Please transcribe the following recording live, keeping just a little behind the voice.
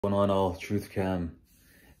Going on all truth cam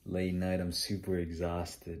late night. I'm super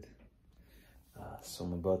exhausted, so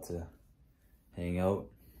I'm about to hang out,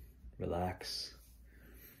 relax,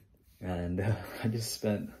 and I just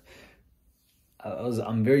spent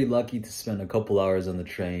I'm very lucky to spend a couple hours on the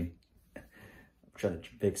train. I'm trying to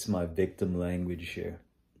fix my victim language here.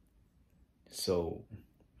 So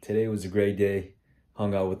today was a great day.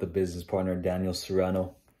 Hung out with the business partner Daniel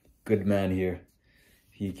Serrano, good man here.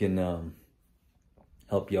 He can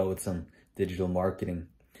help you out with some digital marketing.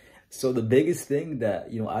 So the biggest thing that,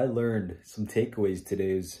 I learned, some takeaways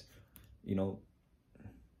today is, lean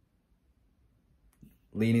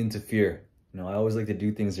into fear. I always like to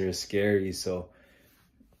do things that are scary. So,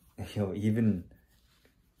 even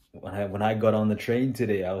when I got on the train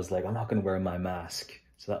today, I was like, I'm not going to wear my mask.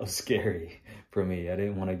 So that was scary for me. I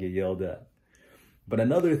didn't want to get yelled at. But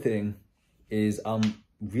another thing is I'm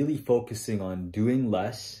really focusing on doing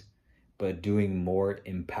less, but doing more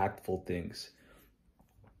impactful things.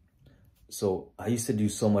 So I used to do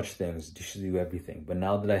so much things, used to do everything. But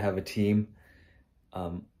now that I have a team,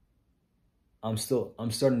 I'm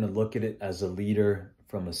starting to look at it as a leader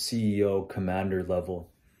from a CEO, commander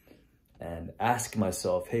level, and ask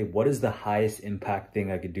myself, hey, what is the highest impact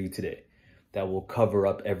thing I could do today that will cover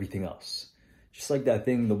up everything else? Just like that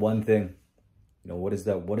thing, the one thing, what is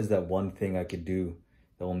that one thing I could do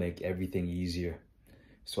that will make everything easier?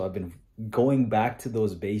 So I've been going back to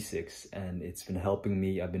those basics, and it's been helping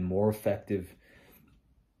me. I've been more effective.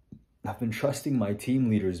 I've been trusting my team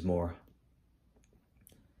leaders more,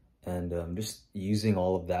 and just using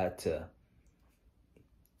all of that to,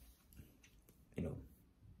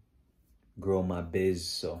 grow my biz.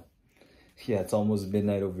 So yeah, it's almost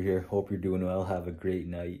midnight over here. Hope you're doing well. Have a great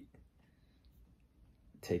night.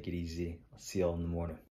 Take it easy. I'll see y'all in the morning.